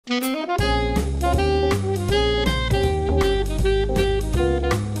Hey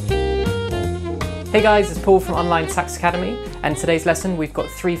guys, it's Paul from Online Sax Academy, and in today's lesson we've got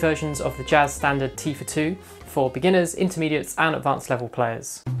 3 versions of the jazz standard T for 2 for beginners, intermediates and advanced level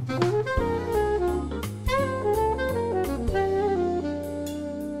players.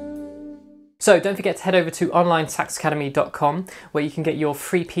 So don't forget to head over to onlinesaxacademy.com where you can get your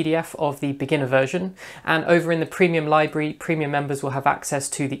free PDF of the beginner version, and over in the premium library, premium members will have access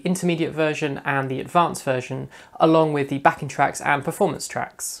to the intermediate version and the advanced version, along with the backing tracks and performance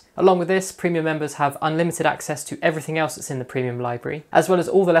tracks. Along with this, premium members have unlimited access to everything else that's in the premium library, as well as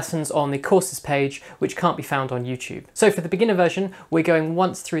all the lessons on the courses page, which can't be found on YouTube. So for the beginner version, we're going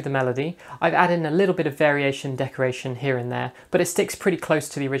once through the melody. I've added in a little bit of variation, decoration here and there, but it sticks pretty close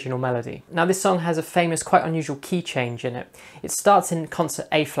to the original melody. Now this song has a famous, quite unusual key change in it. It starts in concert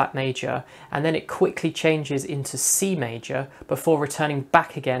A flat major, and then it quickly changes into C major before returning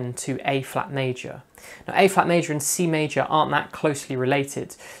back again to A flat major. Now A flat major and C major aren't that closely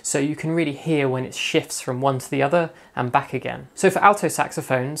related, so you can really hear when it shifts from one to the other and back again. So for alto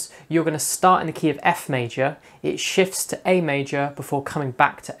saxophones, you're going to start in the key of F major, it shifts to A major before coming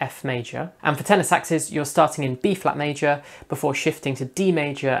back to F major. And for tenor saxes, you're starting in B flat major before shifting to D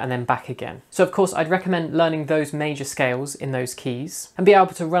major and then back again. So of course, I'd recommend learning those major scales in those keys and be able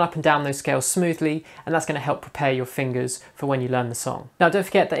to run up and down those scales smoothly, and that's going to help prepare your fingers for when you learn the song. Now don't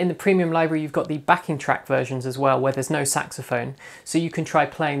forget that in the premium library, you've got the backing track versions as well, where there's no saxophone, so you can try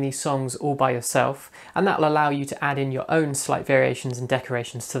playing these songs all by yourself, and that'll allow you to add in your own slight variations and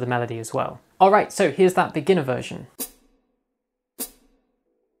decorations to the melody as well. Alright, so here's that beginner version.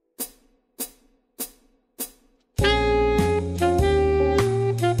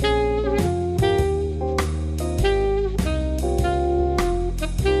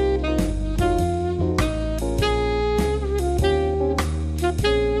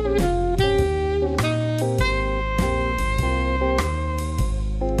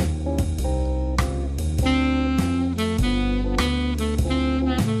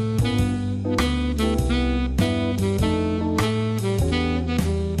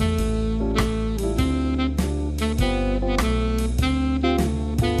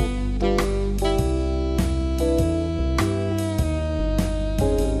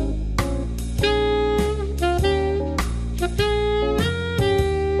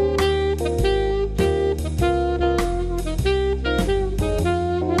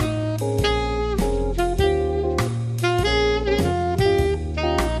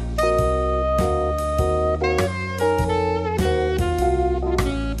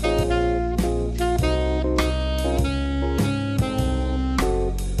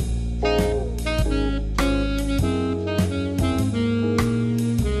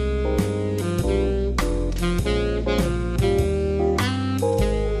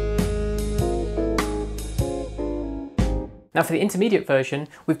 Now for the intermediate version,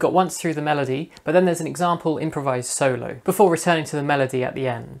 we've got once through the melody, but then there's an example improvised solo, before returning to the melody at the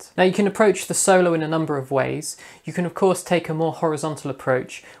end. Now you can approach the solo in a number of ways. You can of course take a more horizontal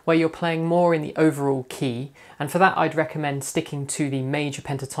approach, where you're playing more in the overall key, and for that I'd recommend sticking to the major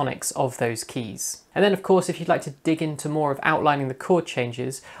pentatonics of those keys. And then of course, if you'd like to dig into more of outlining the chord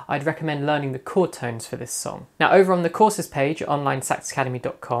changes, I'd recommend learning the chord tones for this song. Now over on the courses page at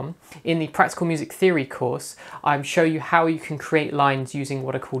onlinesaxacademy.com, in the Practical Music Theory course, I show you how you can create lines using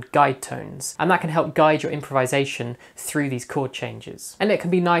what are called guide tones, and that can help guide your improvisation through these chord changes. And it can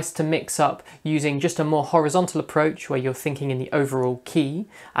be nice to mix up using just a more horizontal approach where you're thinking in the overall key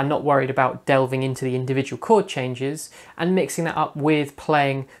and not worried about delving into the individual chord changes, and mixing that up with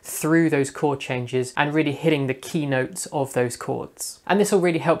playing through those chord changes and really hitting the key notes of those chords. And this will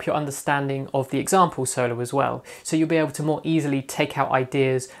really help your understanding of the example solo as well, so you'll be able to more easily take out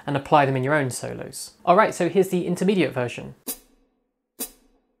ideas and apply them in your own solos. Alright, so here's the intermediate version.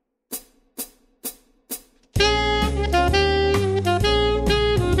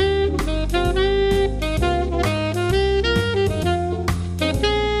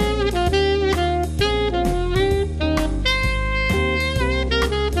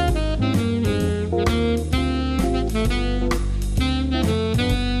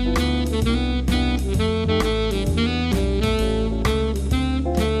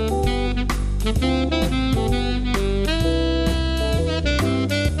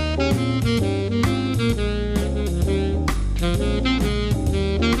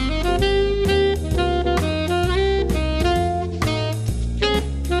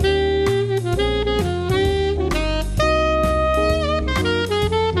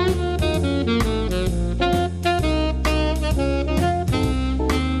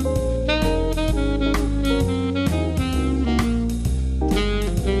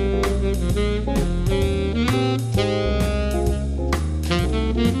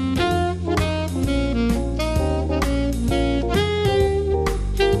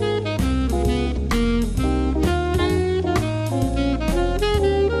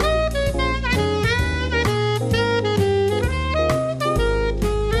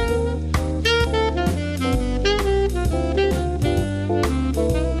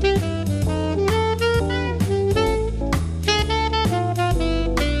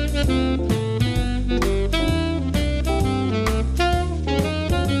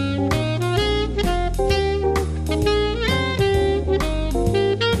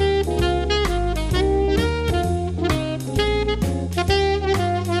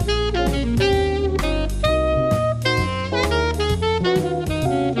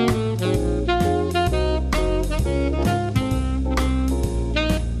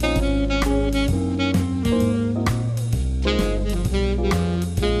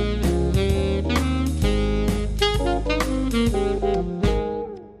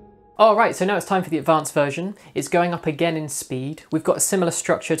 Alright, so now it's time for the advanced version. It's going up again in speed. We've got a similar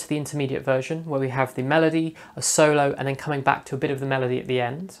structure to the intermediate version where we have the melody, a solo, and then coming back to a bit of the melody at the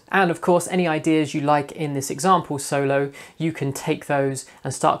end. And of course, any ideas you like in this example solo, you can take those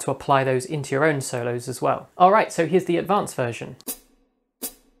and start to apply those into your own solos as well. Alright, so here's the advanced version.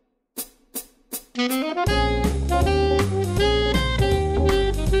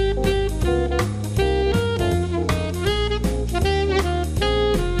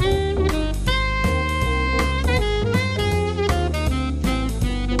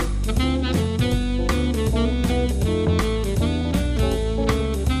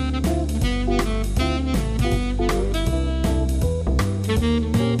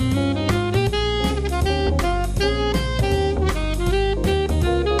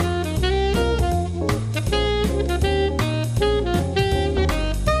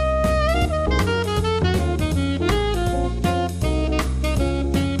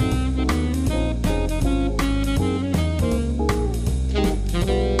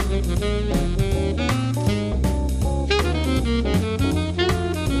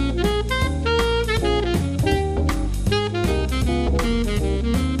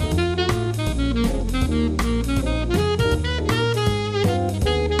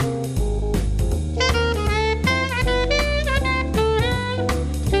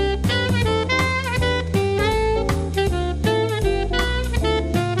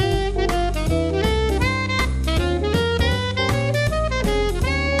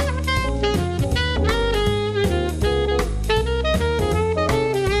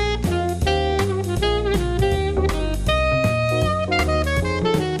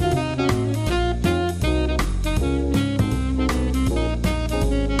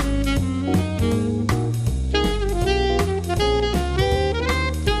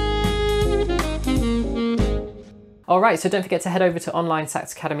 Alright, so don't forget to head over to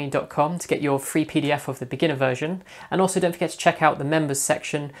onlinesaxacademy.com to get your free PDF of the beginner version, and also don't forget to check out the members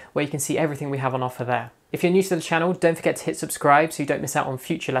section where you can see everything we have on offer there. If you're new to the channel, don't forget to hit subscribe so you don't miss out on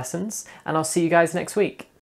future lessons, and I'll see you guys next week.